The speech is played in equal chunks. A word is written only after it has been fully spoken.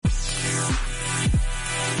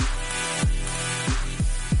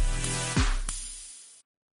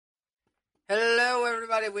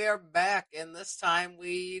everybody, we are back, and this time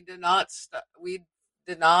we did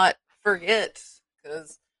not forget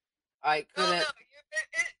because I No, couldn't. no,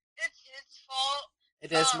 it's his fault.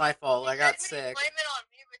 It is my fault. He I got tried to sick. blame it on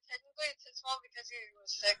me, but technically it's his fault because he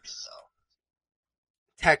was sick. So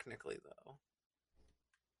Technically, though,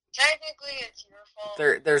 technically it's your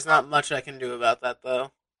fault. there's Um, not much I can do about that,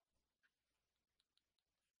 though.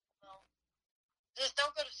 well, just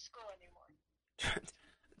don't go to school anymore.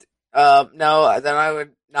 No, then I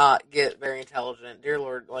would not get very intelligent. Dear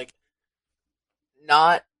Lord, like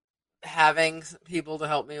not having people to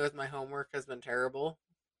help me with my homework has been terrible.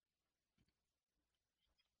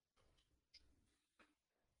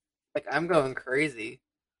 Like I'm going crazy.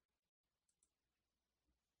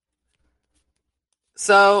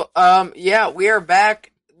 So, yeah, we are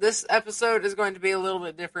back. This episode is going to be a little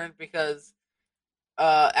bit different because,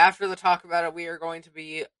 after the talk about it, we are going to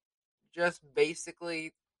be just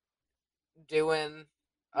basically doing,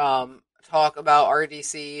 talk about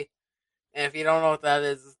RDC. And if you don't know what that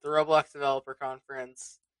is, it's the Roblox Developer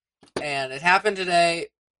Conference. And it happened today,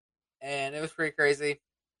 and it was pretty crazy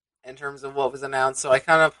in terms of what was announced. So I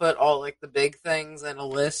kind of put all, like, the big things in a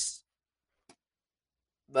list.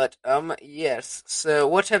 But, yes. So,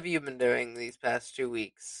 what have you been doing these past 2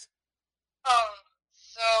 weeks?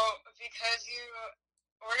 So because you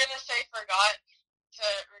we're gonna say forgot to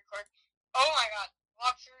record. Oh my God,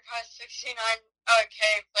 Walkthrough has 69K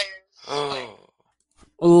players playing. Oh.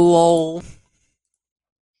 LOL.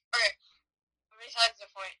 Okay, besides the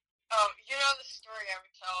point. You know the story I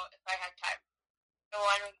would tell if I had time. The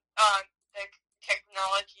one with the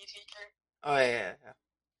technology teacher. Oh, yeah, yeah.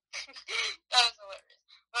 That was hilarious.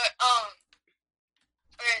 But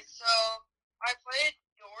okay, so I played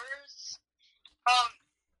Doors. Um,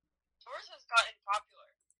 Doors has gotten popular.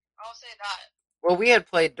 I'll say that. Well, we had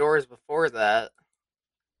played Doors before that.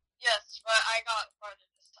 Yes, but I got funded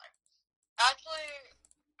this time. Actually,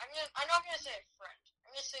 I'm not gonna say a friend.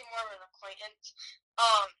 I'm gonna say more of an acquaintance.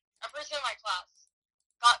 A person in my class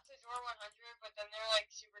got to door 100, but then they're like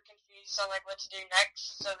super confused on like what to do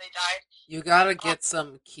next, so they died. You gotta Um, get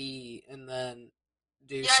some key and then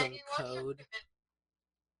do yeah, some he watched a code.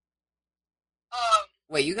 um,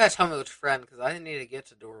 Wait, you gotta tell me which friend, because I need to get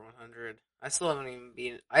to door 100. I still haven't even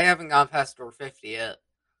been. I haven't gone past door 50 yet.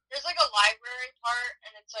 there's like a library part,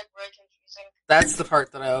 and it's like really confusing. That's the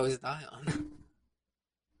part that I always die on.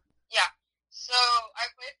 Yeah. So I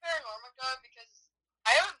played Paranormica because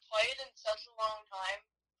I haven't played in such a long time.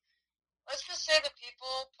 Let's just say the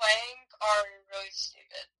people playing are really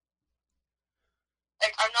stupid.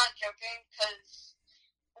 Like, I'm not joking, because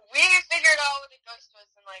we figured out what a ghost was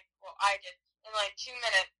in like, well, I did, in like 2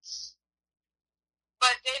 minutes.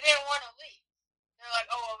 But they didn't want to leave. They're like,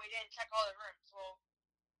 oh, well, we didn't check all the rooms. Well,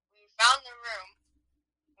 we found the room.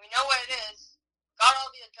 We know what it is. Got all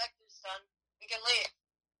the objectives done. We can leave.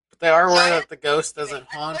 But they are So aware I that didn't the ghost do it. doesn't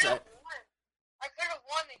haunt it. I could have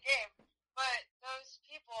won the game, but those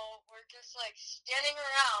people were just like standing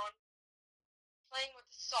around playing with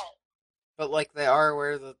the salt. But, like, they are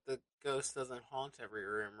aware that the ghost doesn't haunt every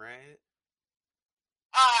room, right?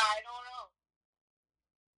 I don't know.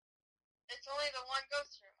 It's only the one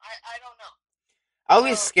ghost room. I don't know. I'll So,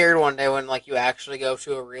 be scared one day when, like, you actually go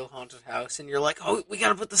to a real haunted house and you're like, oh, we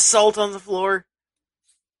gotta put the salt on the floor.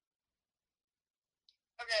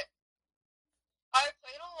 okay. I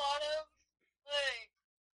played a lot of, like,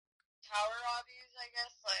 tower hobbies, I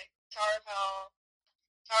guess, like Tower of Hell,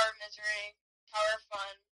 Tower of Misery, Tower of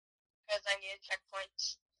Fun, because I needed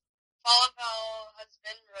checkpoints. Fall of Hell has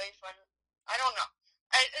been really fun. I don't know.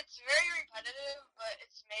 It's very repetitive, but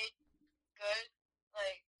it's made good.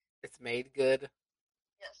 Like, It's made good.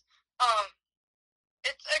 yes. Um,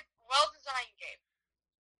 it's a well-designed game.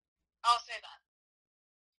 I'll say that.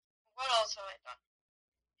 What else have I done?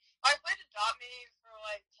 I played Adopt Me for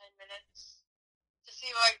like 10 minutes to see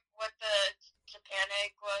like what the Japan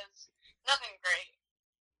egg was. Nothing great.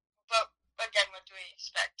 But again, what do we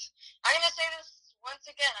expect? I'm gonna say this once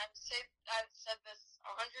again. I've said this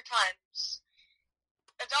 100 times.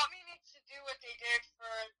 Adopt Me needs to do what they did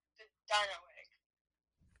for the Dino Egg.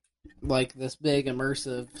 Like this big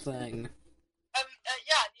immersive thing.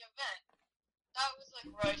 Yeah, the event. That was like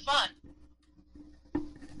really fun.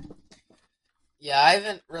 Yeah, I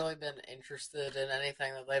haven't really been interested in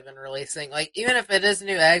anything that they've been releasing. Like, even if it is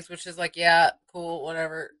new eggs, which is like, yeah, cool,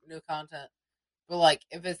 whatever, new content. But, like,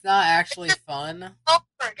 if it's not It's actually just fun,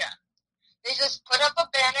 over again. They just put up a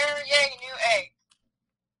banner, yay, new egg.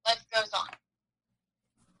 Life goes on.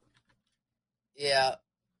 yeah.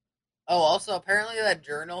 Oh, also, apparently that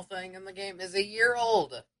journal thing in the game is a year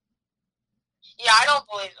old, Yeah, I don't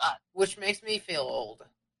believe that. which makes me feel old.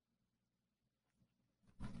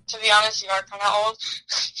 to be honest, you are kind of old.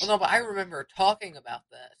 Well, no, but I remember talking about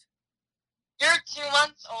that. You're 2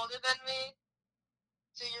 months older than me,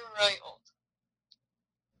 so you're really old.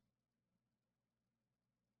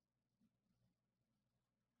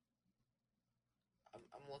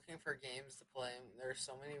 I'm looking for games to play. There's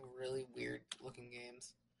so many really weird looking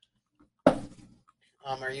games.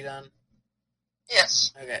 Are you done?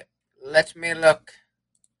 Yes. Okay. Let me look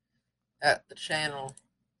at the channel.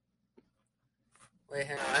 Wait,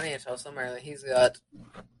 hang on. I need to tell somebody that he's got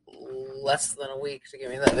less than a week to give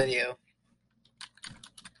me that video.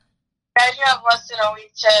 Guys, you have less than a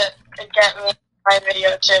week to get me my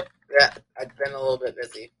video too. Yeah, I've been a little bit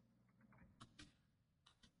busy.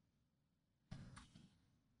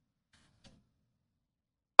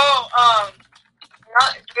 Oh,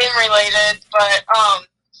 not game related, but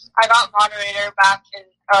I got moderator back in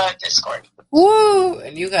Discord. Woo!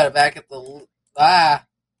 And you got it back at the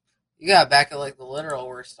you got it back at like the literal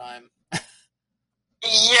worst time.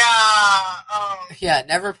 Yeah. Yeah,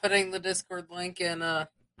 never putting the Discord link in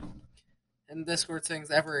Discord things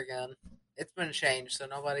ever again. It's been changed, so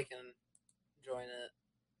nobody can join it.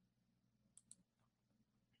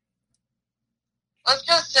 Let's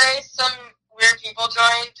just say some weird people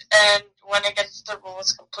joined and went against the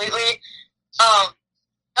rules completely. That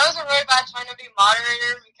was a really bad time to be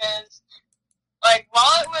moderator because, like,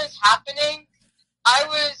 while it was happening, I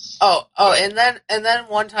was. Oh, and then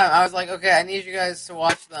one time I was like, okay, I need you guys to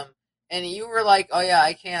watch them, and you were like, oh yeah,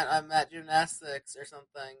 I can't, I'm at gymnastics or something.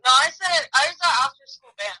 No, I said I was at after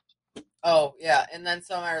school band. Oh yeah, and then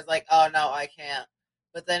somebody was like, oh no, I can't.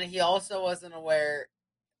 But then he also wasn't aware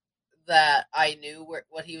that I knew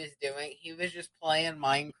what he was doing. He was just playing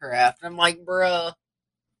Minecraft. I'm like, bruh.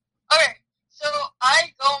 Okay, so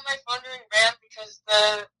I go on my phone during band because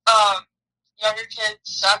the younger kids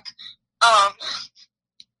suck.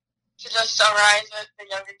 To just summarize it, the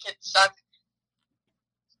younger kids suck.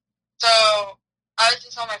 So I was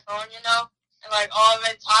just on my phone, and like all of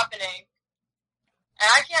it's happening, and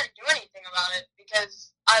I can't do anything about it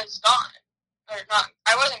because I was gone, or not.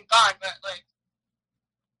 I wasn't gone, but like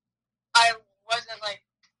I wasn't like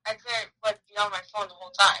I couldn't like be on my phone the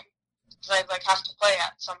whole time because I'd like have to play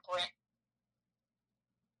at some point.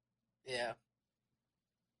 Yeah.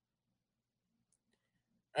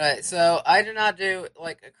 Alright, so I did not do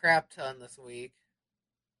like a crap ton this week.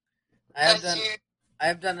 I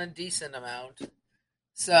have done a decent amount.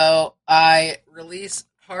 So I released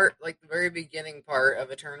the very beginning part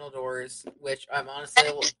of Eternal Doors, which I'm honestly.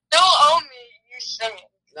 And you still owe me you singing.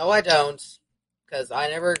 No, I don't, because I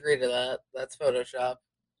never agreed to that. That's Photoshop.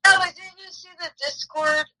 Yeah, like didn't you see the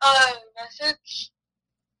Discord message?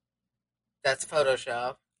 That's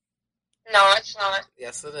Photoshop. No, it's not.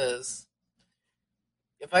 Yes, it is.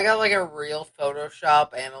 If I got like a real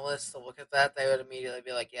Photoshop analyst to look at that, they would immediately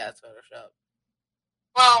be like, "Yeah, it's Photoshop."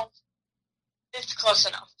 Well, it's close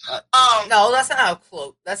enough. No, that's not how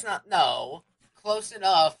close. That's not close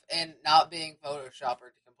enough and not being Photoshop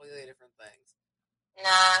are completely different things.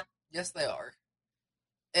 Nah. Yes, they are.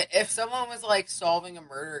 If someone was like solving a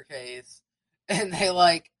murder case and they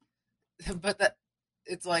like, but that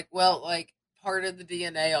it's like, well, like part of the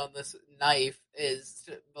DNA on this knife is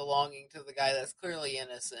belonging to the guy that's clearly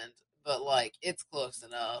innocent, but like it's close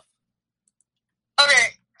enough.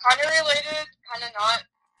 Okay, kind of related, kind of not.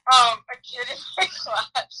 A kid in my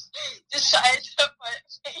class decided to put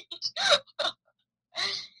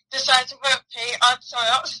paint on someone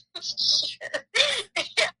else's shirt,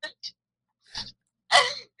 and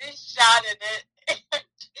they sat in it, and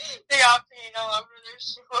they got paint all over their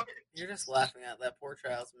shorts. You're just laughing at that poor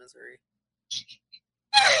child's misery.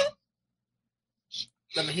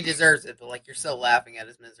 I mean, he deserves it, but like you're still laughing at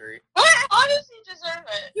his misery. What? How does he deserve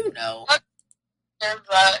it? You know. I deserve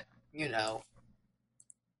that. You know.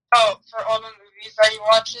 Oh, for all the movies that he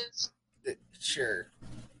watches? Sure.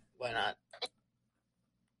 Why not?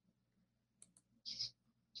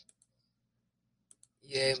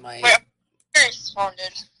 Yay, my... Wait, I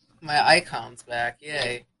responded. My icon's back.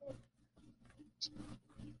 Yay.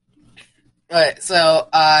 Alright, so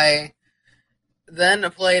I then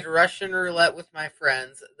played Russian roulette with my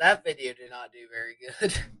friends. That video did not do very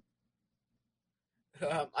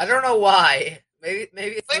good. I don't know why. Maybe it's... Wait, who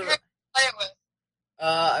did you play it with?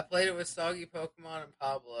 I played it with Soggy Pokemon and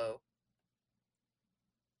Pablo.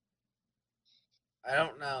 I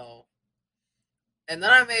don't know. And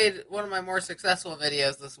then I made one of my more successful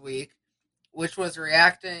videos this week, which was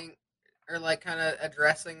reacting or like kind of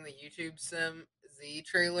addressing the YouTube Sim Z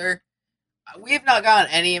trailer. We have not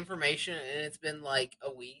gotten any information, and it's been like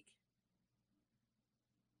a week.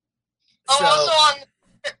 Oh, so, also on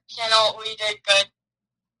the channel, we did good.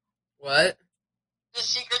 What? The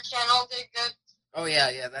Secret Channel did good. Oh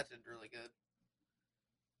yeah, that did really good.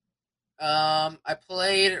 I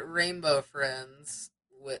played Rainbow Friends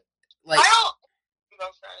with I like don't know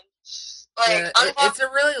friends. Like, it's a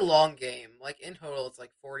really long game. Like in total, it's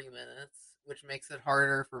like 40 minutes, which makes it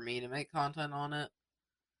harder for me to make content on it.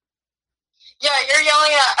 yeah, you're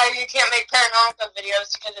yelling at you can't make Paranormal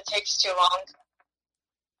videos because it takes too long.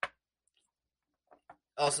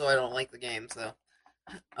 Also, I don't like the game, so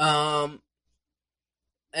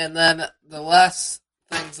and then the last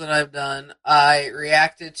things that I've done, I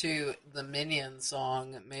reacted to the Minion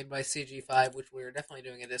song made by CG5, which we are definitely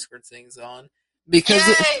doing a Discord things on because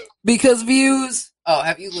Yay! because views. Oh,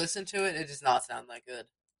 have you listened to it? It does not sound that good.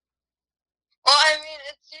 Well, I mean,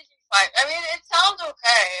 it's CG5. I mean, it sounds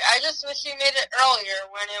okay. I just wish you made it earlier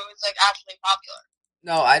when it was, like, actually popular.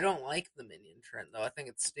 No, I don't like the Minion trend though. I think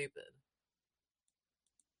it's stupid.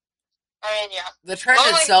 I mean, yeah. The trend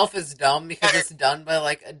Well, like, itself is dumb because better. it's done by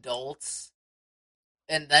like adults,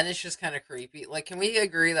 and then it's just kind of creepy. Like, can we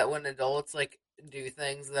agree that when adults like do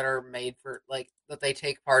things that are made for like that they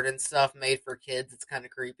take part in stuff made for kids, it's kind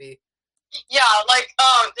of creepy. Yeah, like,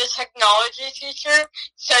 the technology teacher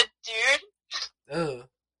said, dude, Ugh.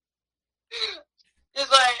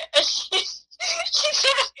 is like, she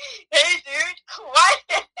said, hey, dude,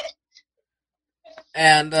 quiet.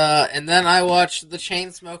 And then I watched the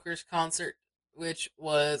Chainsmokers concert, which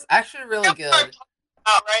was actually You really know who I'm good. talking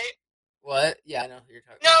about, right? What? Yeah, I know who you're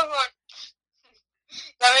talking You know about. who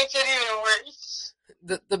that makes it even worse.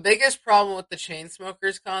 The biggest problem with the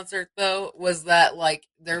Chainsmokers concert though was that like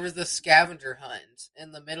there was a scavenger hunt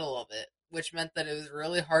in the middle of it, which meant that it was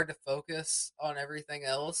really hard to focus on everything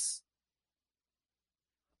else.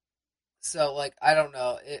 So like I don't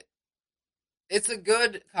know, it's a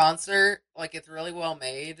good concert, like it's really well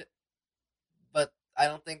made, but I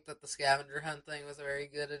don't think that the scavenger hunt thing was a very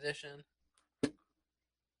good addition.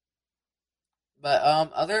 But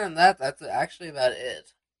other than that, that's actually about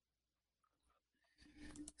it.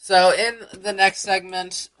 So in the next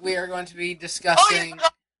segment, we are going to be Oh, you discussing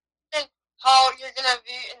forgot how you're gonna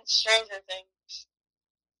be in Stranger Things.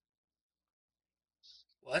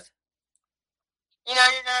 what? You know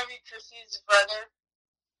you're gonna be Chrissy's brother.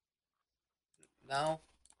 No,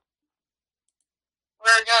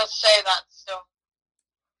 We're gonna say that still.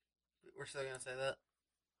 we're still gonna say that.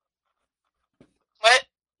 What?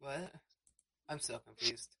 What? I'm so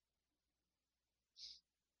confused.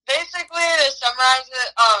 Basically, to summarize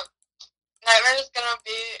it, Nightmare is gonna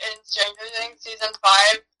be in Stranger Things season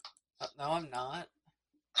 5. No, I'm not.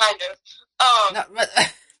 Kind of. No, but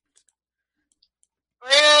We're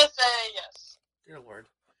gonna say yes. dear lord.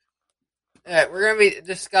 All right, we're gonna be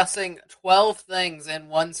discussing 12 things in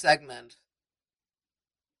one segment.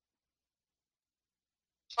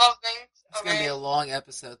 12 things. It's gonna be Okay. a long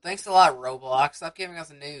episode. Thanks a lot, Roblox. Stop giving us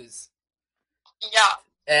news. Yeah.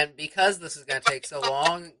 And because this is gonna take so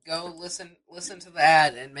long, go listen to the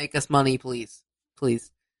ad and make us money, please,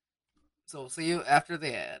 please. So we'll see you after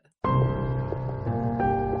the ad.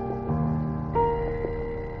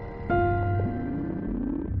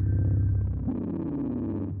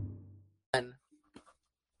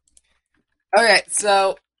 Okay,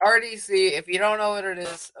 so RDC. If you don't know what it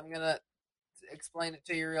is, I'm gonna explain it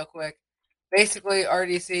to you real quick. Basically,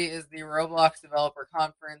 RDC is the Roblox Developer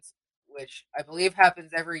Conference, which I believe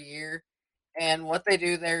happens every year. And what they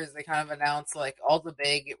do there is they kind of announce like all the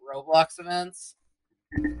big Roblox events.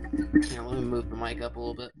 Here, let me move the mic up a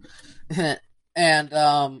little bit. And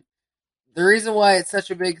the reason why it's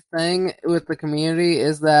such a big thing with the community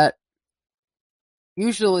is that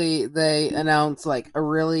usually they announce like a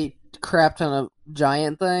really crap ton of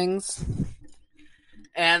giant things.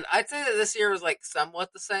 And I'd say that this year was like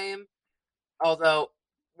somewhat the same, although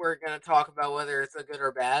we're going to talk about whether it's a good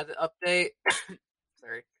or bad update.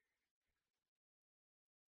 Sorry.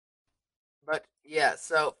 But yeah,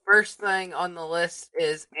 so first thing on the list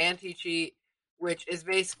is anti cheat, which is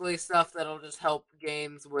basically stuff that'll just help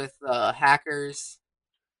games with hackers,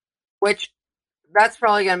 which that's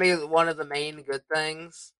probably going to be one of the main good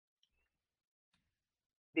things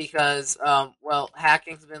because, well,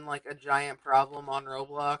 hacking's been like a giant problem on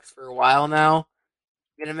Roblox for a while now.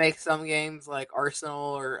 Gonna make some games like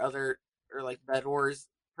Arsenal or other or like Bed Wars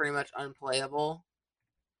pretty much unplayable.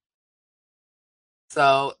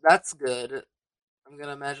 So that's good. I'm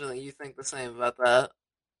gonna imagine that you think the same about that,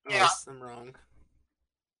 Yeah. unless I'm wrong.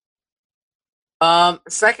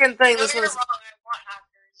 Second thing, No, this you're one's wrong. I want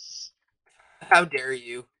hackers. how dare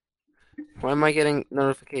you? Why am I getting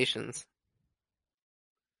notifications?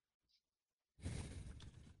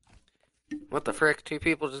 What the frick? Two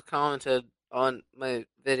people just commented on my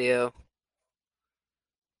video.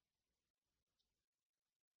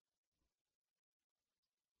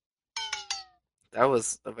 That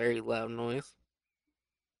was a very loud noise.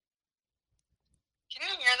 Can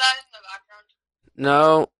you hear that in the background?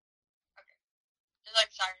 No. Okay. There's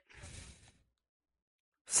like sirens going on.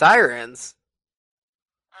 Sirens?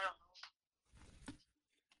 I don't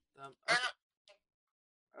know. Okay. No,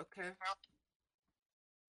 Okay.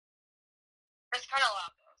 it's kind of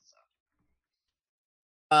loud though.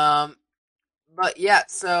 So. But yeah,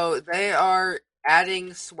 so they are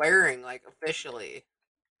adding swearing, like, officially.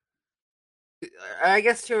 I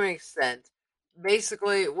guess to an extent.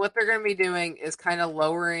 Basically, what they're going to be doing is kind of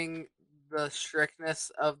lowering the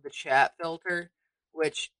strictness of the chat filter,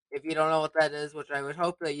 which, if you don't know what that is, which I would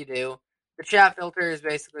hope that you do, the chat filter is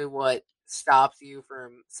basically what stops you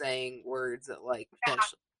from saying words that, like,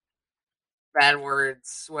 potentially bad words,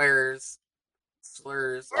 swears,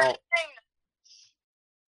 slurs, We're all. just saying.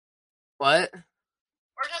 What?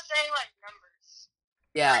 We're just saying like numbers.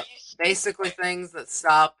 Yeah, basically things that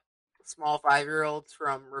stop small 5-year-olds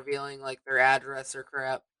from revealing, like, their address or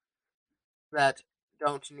crap that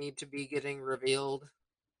don't need to be getting revealed.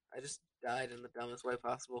 I just died in the dumbest way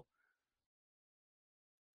possible.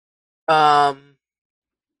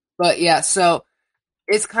 But yeah, so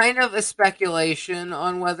it's kind of a speculation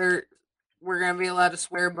on whether we're gonna be allowed to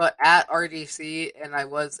swear, but at RDC, and I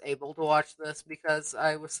was able to watch this because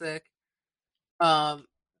I was sick. Um,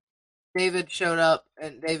 David showed up,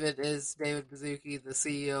 and David is David Baszucki, the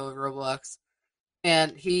CEO of Roblox,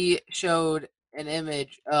 and he showed an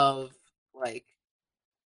image of, like,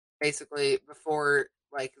 basically before,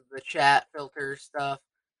 like, the chat filter stuff,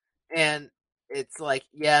 and it's like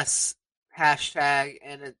yes hashtag,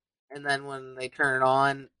 and then when they turn it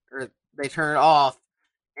on or they turn it off,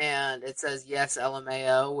 and it says yes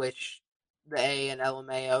LMAO, which the A in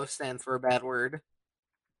LMAO stands for a bad word.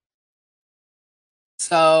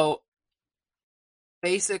 So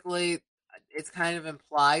basically, it's kind of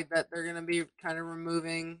implied that they're going to be kind of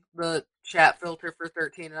removing the chat filter for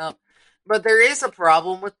 13 and up. But there is a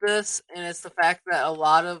problem with this, and it's the fact that a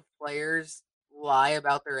lot of players lie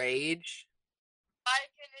about their age. I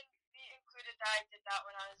can be included that I did that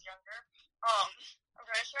when I was younger. I'm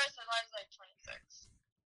pretty sure I said I was like 26.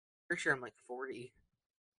 Pretty sure I'm like 40.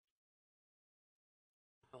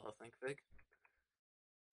 Hello, think big.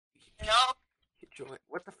 No. Join.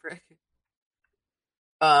 What the frick?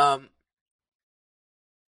 But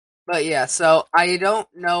yeah, so I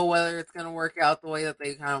don't know whether it's gonna work out the way that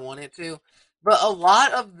they kind of want it to. But a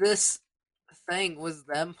lot of this thing was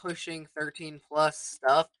them pushing 13 plus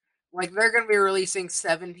stuff. Like, they're gonna be releasing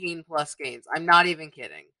 17 plus games. I'm not even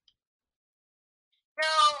kidding. No.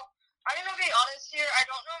 I'm gonna be honest here. I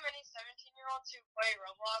don't know many 17-year-olds who play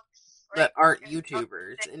Roblox. That aren't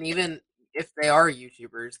YouTubers, and even if they are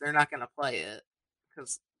YouTubers, they're not gonna play it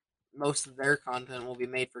because most of their content will be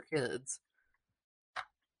made for kids.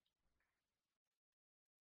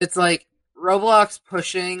 It's like Roblox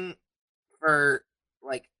pushing for,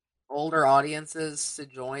 like, older audiences to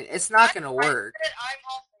join. It's not gonna work. I'm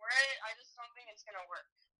all for it. I just don't think it's gonna work.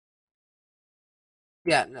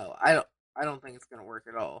 Yeah, no, I don't think it's gonna work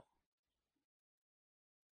at all.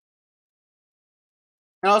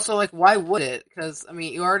 And also, like, why would it? Because, I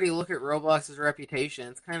mean, you already look at Roblox's reputation.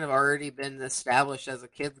 It's kind of already been established as a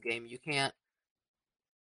kids game. You can't,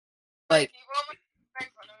 like, People almost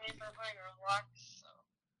make fun of me for playing Roblox, so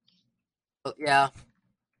yeah.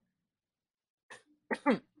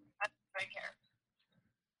 I care.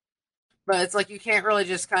 But it's like you can't really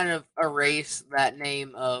just kind of erase that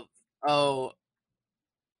name of, oh,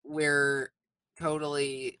 we're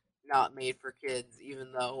totally not made for kids,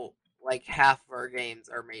 even though, like, half of our games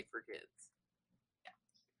are made for kids.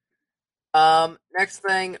 Next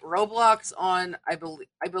thing, Roblox on, I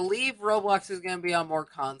believe Roblox is going to be on more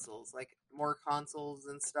consoles. Like, more consoles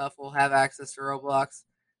and stuff will have access to Roblox.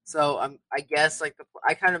 So I guess, like,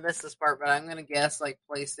 I kind of missed this part, but I'm going to guess, like,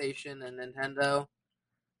 PlayStation and Nintendo.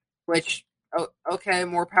 Which, oh, okay,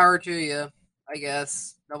 more power to you, I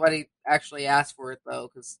guess. Nobody actually asked for it though,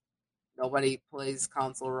 because nobody plays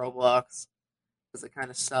console Roblox, because it kind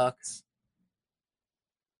of sucks.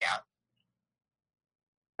 Yeah.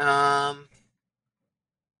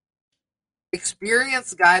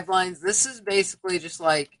 Experience guidelines. This is basically just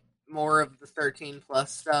like more of the 13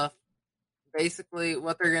 plus stuff. Basically,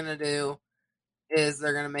 what they're gonna do is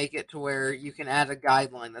they're gonna make it to where you can add a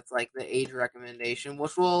guideline that's like the age recommendation,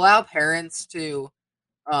 which will allow parents to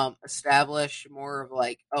establish more of,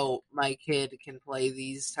 like, oh, my kid can play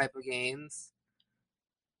these type of games,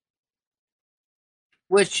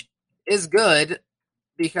 which is good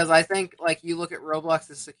because I think, like, you look at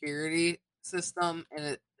Roblox's security system and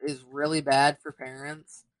it is really bad for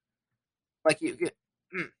parents. Like, you get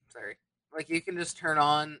sorry, like, you can just turn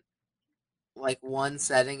on like one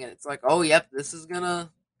setting, and it's like, oh, yep, this is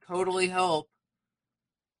gonna totally help,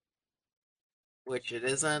 which it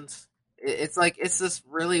isn't. It's like it's this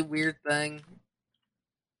really weird thing.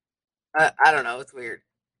 I don't know. It's weird,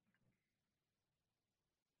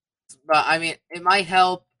 but I mean, it might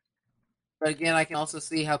help. But again, I can also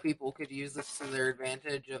see how people could use this to their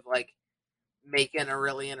advantage of like making a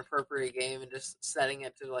really inappropriate game and just setting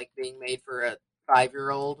it to like being made for a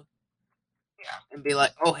 5-year-old Yeah. and be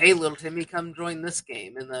like, oh, hey, little Timmy, come join this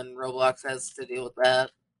game. And then Roblox has to deal with that.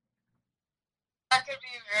 That could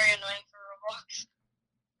be very annoying for Roblox.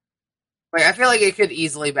 Like, I feel like it could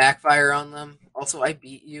easily backfire on them. Also, I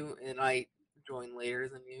beat you and I joined later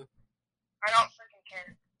than you. I don't freaking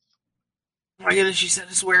care. Oh my goodness, she said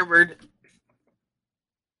a swear word.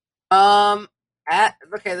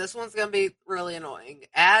 Okay, this one's gonna be really annoying.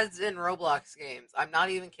 Ads in Roblox games. I'm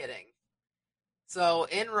not even kidding. So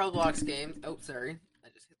in Roblox games, oh sorry, I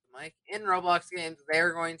just hit the mic. In Roblox games,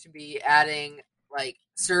 they're going to be adding like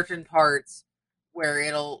certain parts where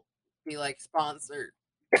it'll be like sponsored.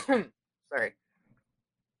 Sorry,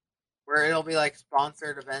 where it'll be like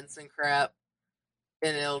sponsored events and crap,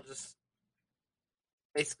 and it'll just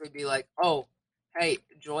basically be like, oh, hey,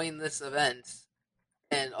 join this event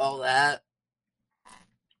and all that.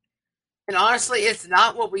 And honestly, it's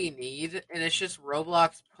not what we need, and it's just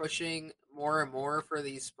Roblox pushing more and more for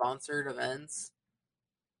these sponsored events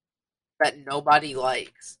that nobody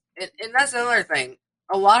likes. And that's another thing.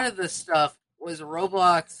 A lot of this stuff was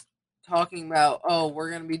Roblox talking about, oh,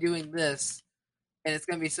 we're going to be doing this, and it's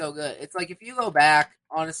going to be so good. It's like, if you go back,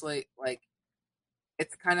 honestly, like,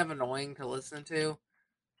 it's kind of annoying to listen to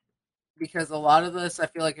because a lot of this, I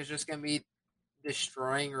feel like, is just going to be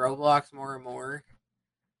destroying Roblox more and more.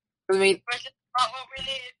 I mean, Which is not what we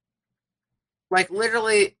need. like,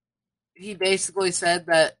 literally, he basically said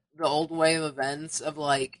that the old way of events, of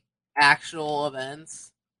like actual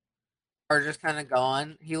events, are just kind of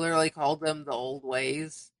gone. He literally called them the old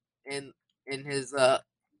ways in his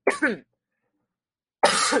jeez.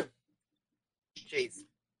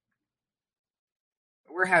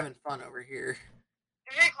 We're having fun over here.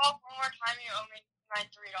 If you call one more time, you owe me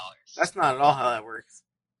 $93. That's not at all how that works.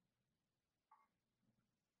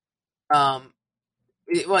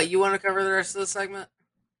 What, you want to cover the rest of the segment?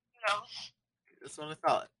 No. That's what I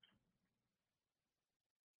thought.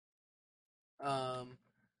 Um,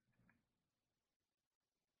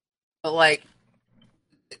 but like,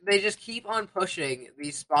 they just keep on pushing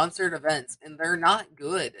these sponsored events, and they're not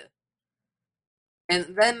good.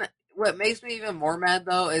 And then what makes me even more mad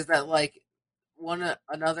though is that like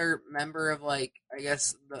another member of like I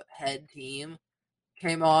guess the head team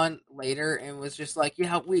came on later and was just like,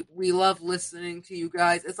 yeah, we love listening to you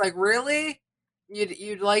guys. It's like, really?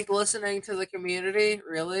 You'd like listening to the community,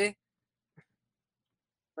 really?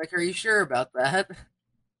 Like, are you sure about that?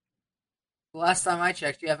 The last time I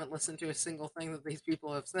checked, you haven't listened to a single thing that these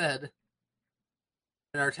people have said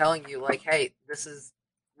and are telling you like, hey, this is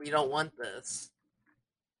we don't want this.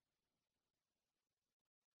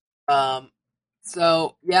 Um,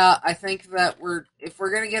 so yeah, I think that if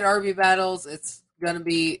we're gonna get RB battles, it's gonna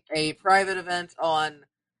be a private event on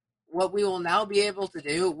what we will now be able to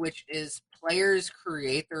do, which is players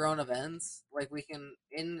create their own events. Like we can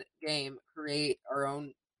in game create our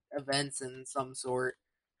own events in some sort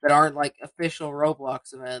that aren't like official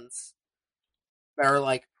Roblox events, that are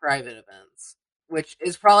like private events, which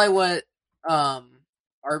is probably what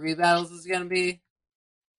RB battles is gonna be.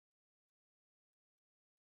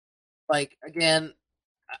 Like again,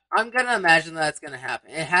 I'm gonna imagine that's gonna happen.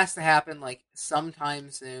 It has to happen like sometime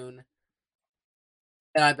soon,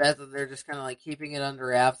 and I bet that they're just kind of like keeping it under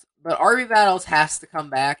wraps. But RB Battles has to come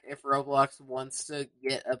back if Roblox wants to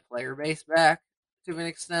get a player base back to an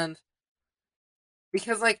extent,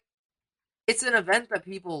 because like it's an event that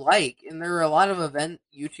people like, and there are a lot of event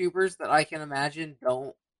YouTubers that I can imagine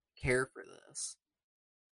don't care for this.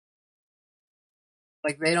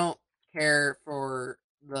 Like they don't care for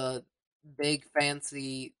the big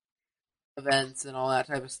fancy events and all that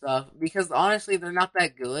type of stuff because honestly they're not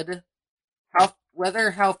that good. How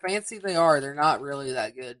fancy they are, they're not really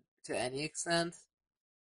that good to any extent.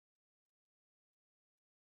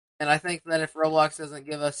 And I think that if Roblox doesn't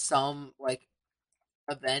give us some like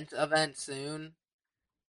event soon,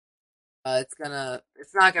 it's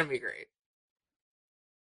not gonna be great.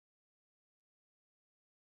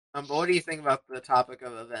 But what do you think about the topic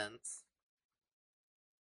of events?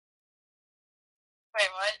 Wait,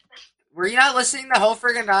 what? Were you not listening the whole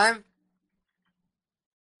friggin' time?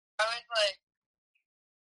 I was like,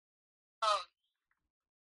 um,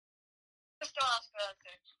 just don't ask that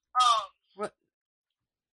answer. What?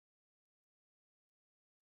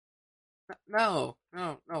 No.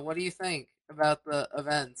 What do you think about the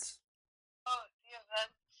events? Oh, the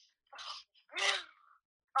events.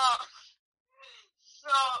 uh, so,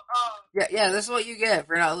 Yeah. This is what you get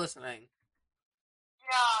for not listening. I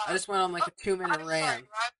yeah. just went on like Oh, a 2 minute I'm sorry. rant.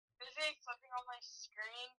 I'm busy flipping on my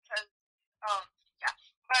screen because, yeah.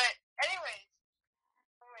 But, anyways,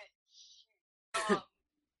 wait, shoot.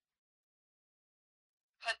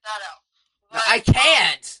 Cut that out. No, But, I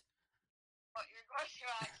can't. what you're going to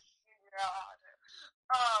have to figure out how to.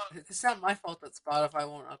 It's not my fault that Spotify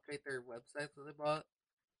won't update their website that they bought.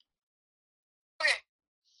 Okay.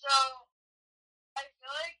 So, I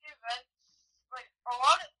feel like events, like, a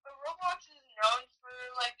lot of, Roblox is known for,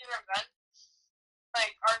 like, their events,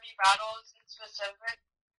 like, RV battles in specific.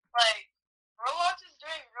 Like, Roblox is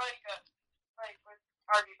doing really good, like, with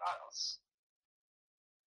RV battles.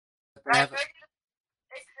 They I have, feel like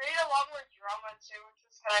it created a lot more drama, too, which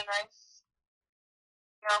was kind of nice.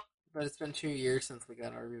 You know? but it's been 2 years since we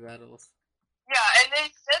got RV battles. Yeah, and they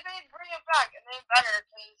said they'd bring it back, and they better,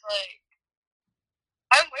 because, like,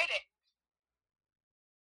 I'm waiting.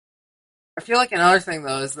 I feel like another thing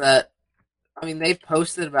though is that I mean they've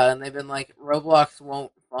posted about it and they've been like Roblox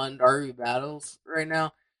won't fund RV battles right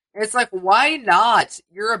now. And it's like why not?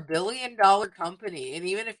 You're $1 billion company, and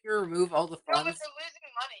even if you remove all the No, but funds, they're losing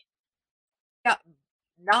money. yeah,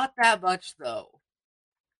 not that much though.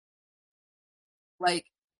 Like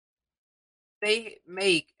they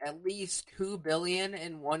make at least 2 billion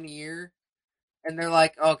in 1 year, and they're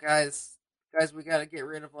like, oh guys, we got to get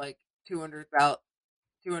rid of like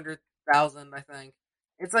 200,000, I think.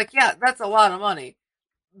 It's like, yeah, that's a lot of money.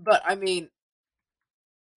 But I mean,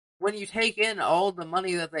 when you take in all the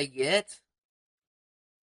money that they get,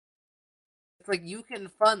 it's like you can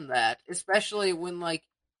fund that, especially when like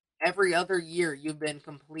every other year you've been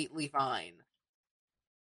completely fine.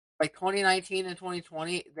 Like 2019 and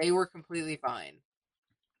 2020, they were completely fine.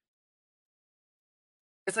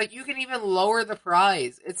 It's like you can even lower the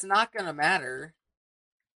prize. It's not gonna matter.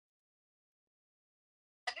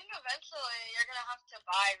 I think eventually you're gonna have to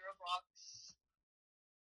buy Roblox.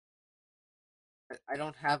 I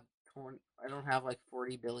don't have I don't have like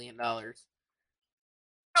 $40 billion. No, but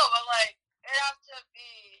like it has to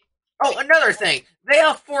be Oh, like another thing, they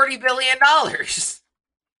have $40 billion.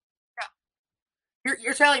 yeah.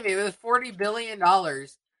 You're telling me with $40 billion,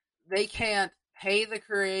 they can't pay the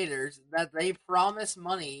creators that they promise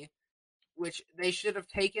money, which they should have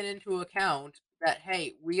taken into account that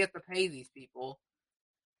hey, we have to pay these people.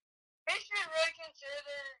 They should really consider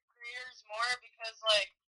their creators more because like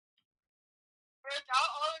without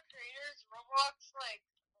all the creators, Roblox like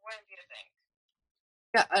wouldn't be a thing.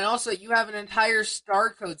 Yeah, and also you have an entire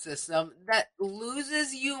star code system that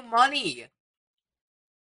loses you money.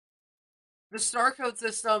 The star code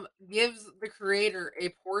system gives the creator a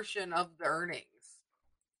portion of the earnings.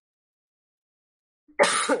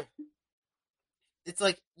 It's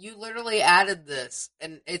like you literally added this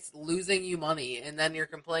and it's losing you money, and then you're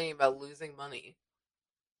complaining about losing money.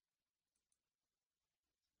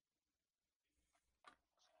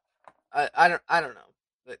 I don't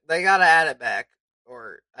know. They gotta add it back,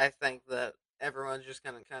 or I think that everyone's just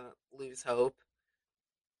gonna kind of lose hope.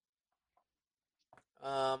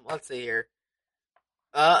 Let's see here.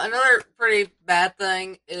 Another pretty bad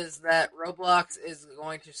thing is that Roblox is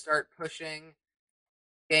going to start pushing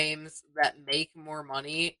games that make more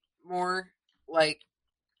money more. Like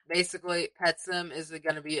basically, Pet Sim is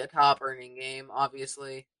going to be a top earning game.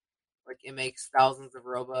 Obviously, like it makes thousands of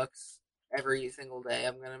Robux every single day.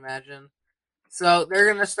 I'm gonna imagine. So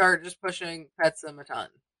they're gonna start just pushing Pet Sim a ton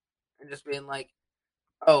and just being like,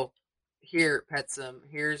 "Oh, here, Pet Sim.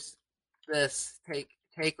 Here's this. Take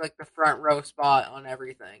like the front row spot on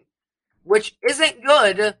everything," which isn't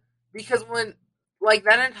good because when like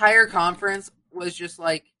that entire conference was just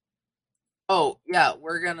like, "Oh yeah,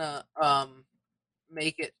 we're gonna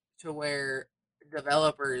make it to where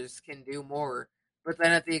developers can do more," but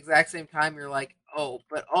then at the exact same time you're like, "Oh,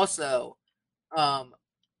 but also um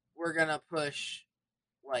we're gonna push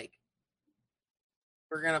like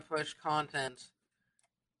we're gonna push content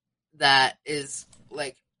that is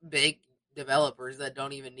like big developers that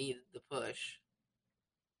don't even need the push,"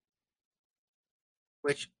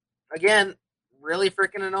 which again, really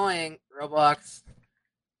freaking annoying. Roblox.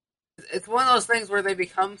 It's one of those things where they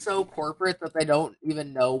become so corporate that they don't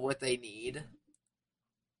even know what they need.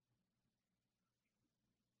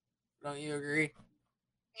 Don't you agree?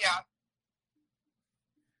 Yeah.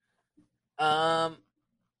 Um,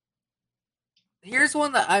 Here's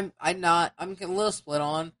one that I'm a little split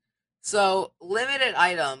on. So limited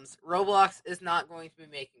items, Roblox is not going to be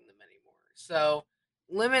making them anymore. So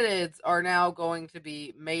limiteds are now going to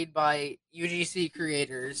be made by UGC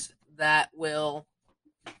creators that will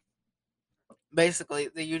basically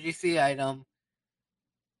the UGC item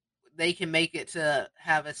they can make it to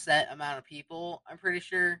have a set amount of people. I'm pretty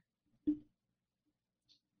sure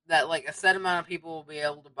that like a set amount of people will be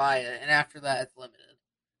able to buy it, and after that, it's limited.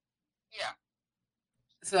 Yeah.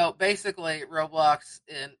 So basically, Roblox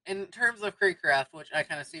in terms of Creekcraft, which I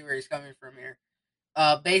kind of see where he's coming from here,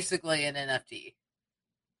 basically an NFT.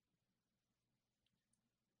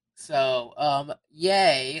 So,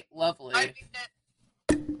 yay, lovely,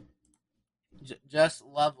 just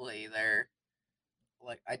lovely there.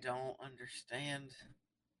 Like I don't understand.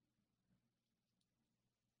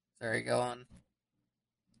 Sorry, go on.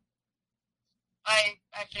 I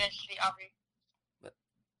finished the obby. But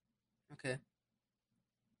okay.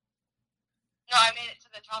 No, I made it to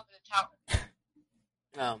the top of the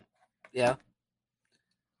tower. Yeah.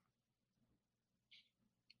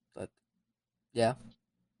 But yeah.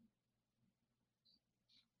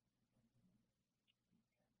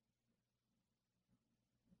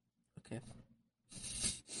 Okay.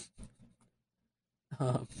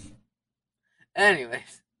 Um.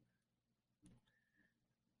 Anyways,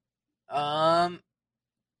 um,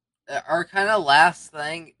 our kind of last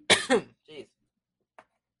thing. Jeez.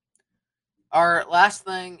 Our last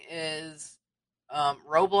thing is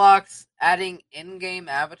Roblox adding in-game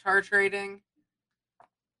avatar trading,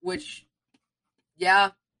 which, yeah,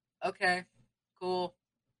 okay, cool.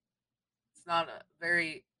 It's not a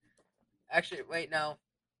very. Actually, wait, no,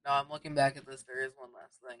 I'm looking back at this. There is one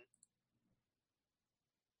last thing.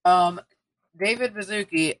 David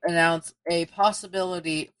Baszucki announced a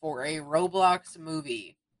possibility for a Roblox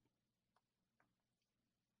movie.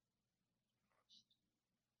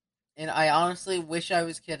 And I honestly wish I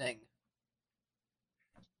was kidding.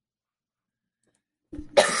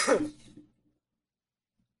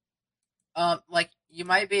 Like, you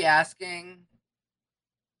might be asking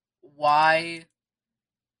why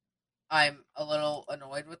I'm a little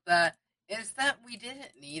annoyed with that. Is that we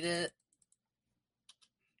didn't need it.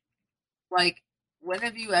 Like, when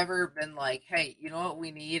have you ever been like, hey, you know what,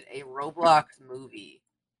 we need a Roblox movie?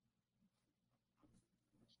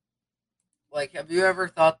 Like, have you ever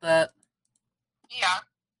thought that? Yeah.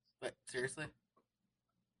 But seriously?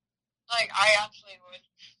 Like, I actually would.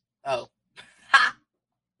 Oh.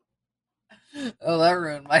 Oh, that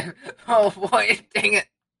ruined my. Oh boy, dang it.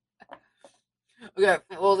 Okay,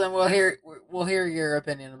 well then we'll hear your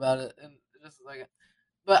opinion about it in just a second.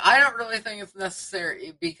 But I don't really think it's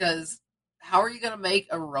necessary because how are you gonna make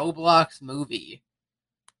a Roblox movie?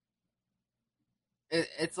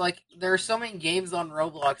 It's like there are so many games on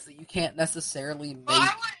Roblox that you can't necessarily make. Well,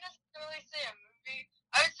 I wouldn't necessarily say a movie.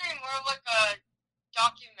 I would say more like a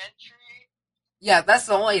documentary. Yeah, that's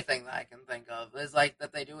the only thing that I can think of is like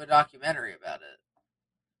that they do a documentary about it.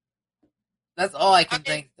 That's all I can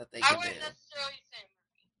think that they I could wouldn't do. necessarily say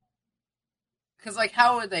movie. Because like,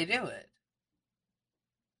 how would they do it?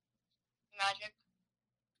 Magic.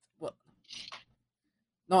 Well,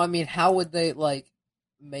 no, I mean, how would they like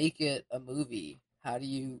make it a movie? How do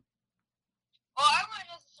you? Well, I wouldn't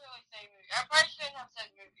necessarily say movie. I probably shouldn't have said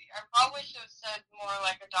movie. I probably should have said more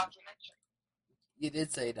like a documentary. You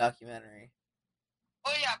did say documentary.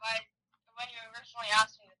 Oh yeah, but when you originally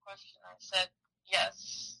asked me the question, I said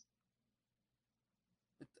yes.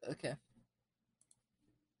 Okay.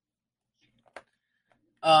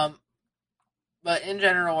 But in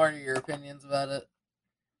general, what are your opinions about it?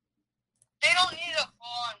 They don't need a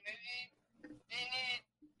full-on movie. They need,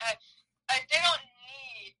 they don't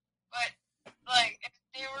need, but like if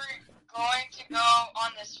they were going to go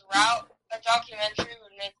on this route, a documentary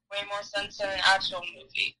would make way more sense than an actual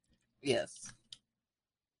movie. Yes.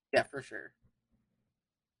 Yeah, for sure.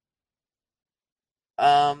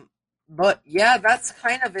 But yeah, that's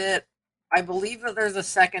kind of it. I believe that there's a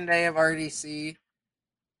second day of RDC.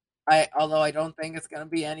 Although I don't think it's gonna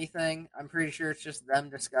be anything. I'm pretty sure it's just them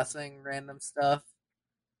discussing random stuff.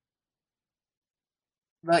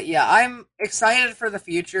 But yeah, I'm excited for the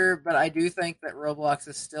future, but I do think that Roblox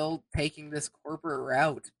is still taking this corporate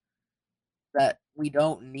route that we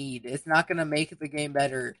don't need. It's not going to make the game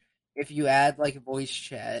better if you add like voice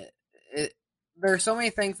chat. There are so many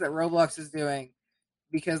things that Roblox is doing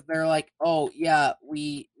because they're like, oh yeah,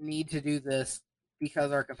 we need to do this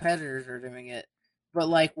because our competitors are doing it. But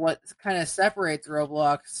like, what kind of separates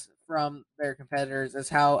Roblox from their competitors is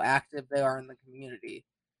how active they are in the community.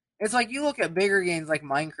 It's like you look at bigger games like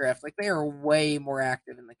Minecraft, like they are way more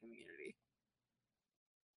active in the community.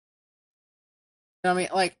 I mean,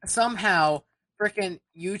 like somehow freaking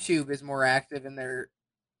YouTube is more active in their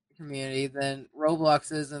community than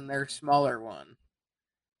Roblox is in their smaller one.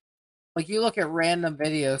 Like you look at random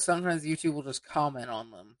videos, sometimes YouTube will just comment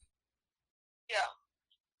on them. Yeah.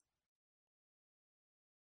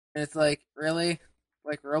 And it's like, really?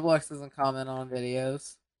 Like Roblox doesn't comment on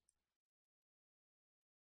videos.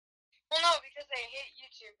 Well, no, because they hate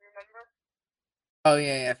YouTube, remember? Oh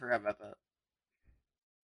yeah, I forgot about that.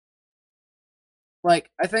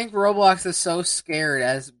 Like, I think Roblox is so scared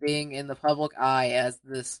as being in the public eye as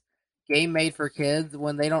this game made for kids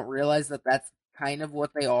when they don't realize that that's kind of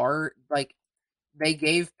what they are. Like, they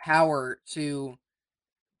gave power to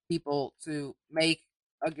people to make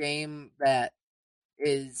a game that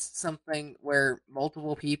is something where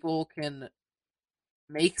multiple people can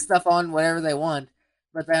make stuff on whatever they want,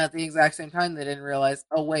 but then at the exact same time they didn't realize,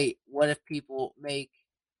 oh wait, what if people make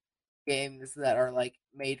games that are like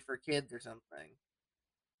made for kids or something?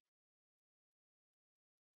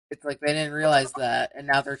 It's like they didn't Well, the realize that, and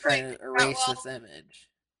now they're really trying to think that erase this well. image.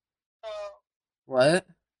 So What?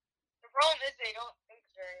 the problem is they don't think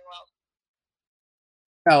very well.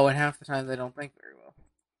 No, and half the time they don't think very well.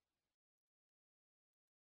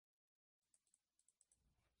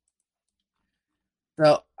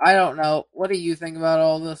 So I don't know. What do you think about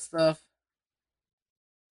all this stuff?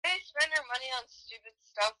 They spend their money on stupid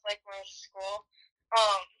stuff like my school.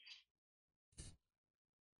 Um,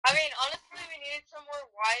 I mean, honestly, we needed some more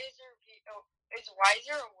wiser people. Is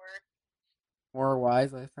wiser a word? More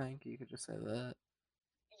wise, I think you could just say that.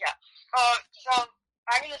 Yeah. So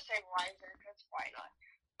I'm gonna say wiser because why not?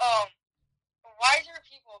 Wiser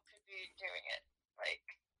people could be doing it. Like,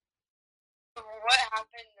 what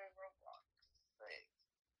happened in Roblox? Like,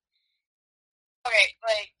 okay,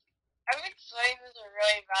 like I'm explaining this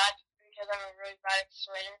really bad because I'm a really bad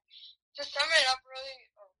explainer. To sum it up, really,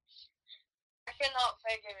 I cannot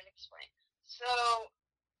play a game and explain. So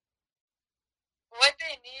what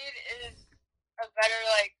they need is a better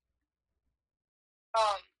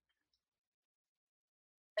um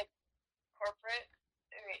like corporate.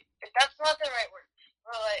 I mean, if that's not the right word,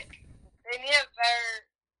 but like they need a better.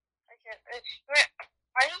 I can't.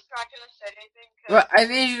 I'm just not gonna say anything Well, because.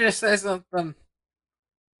 I need you to say something.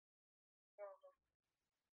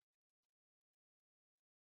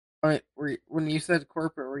 When you said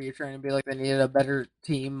corporate, were you trying to be like they needed a better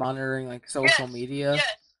team monitoring like social Yes, media?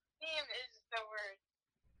 yes. Team is the word.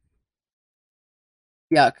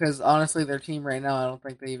 Yeah, because honestly, their team right now, I don't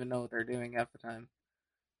think they even know what they're doing half the time.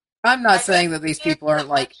 I'm not I thought saying that these team people is a aren't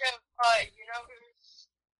like, bunch of you know who's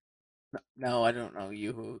no, I don't know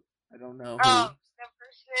you who, I don't know who. the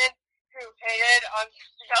person who hated on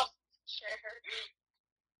somebody else's chair.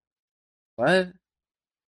 What?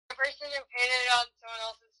 The person who painted on someone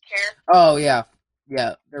else's chair. Oh yeah,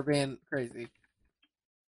 yeah, they're being crazy.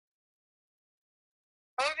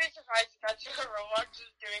 I would be surprised if that's what Roblox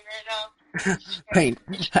is doing right now. Paint.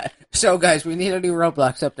 So guys, we need a new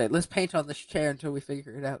Roblox update. Let's paint on this chair until we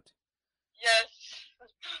figure it out. Yes.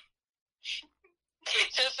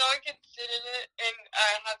 So someone can sit in it and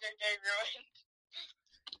have their day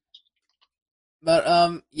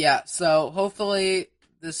ruined. But yeah. So hopefully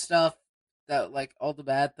this stuff that like all the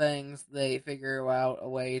bad things they figure out a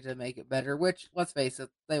way to make it better. Which let's face it,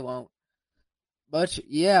 they won't. But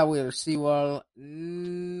yeah, we'll see. Well,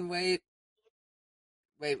 wait,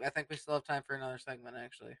 wait. I think we still have time for another segment.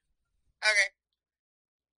 Actually, Okay.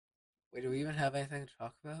 wait. Do we even have anything to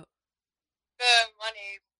talk about? The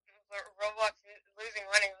money. Roblox is losing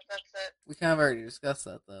money, but that's it. We kind of already discussed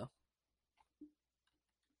that though.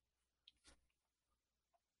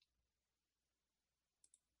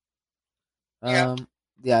 Yeah.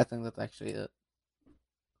 Yeah, I think that's actually it.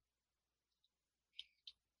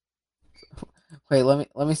 Wait,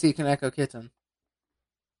 let me see Kaneko Kitten.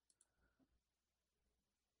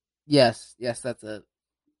 Yes, yes, that's it.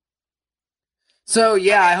 So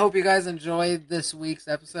yeah, I Okay. hope you guys enjoyed this week's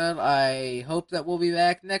episode. I hope that we'll be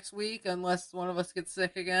back next week unless one of us gets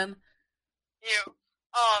sick again. You.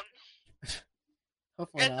 Um.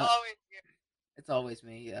 Hopefully It's not. always you. It's always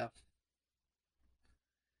me, yeah.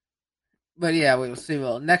 But yeah, we will see you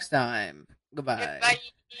all next time. Goodbye. Goodbye.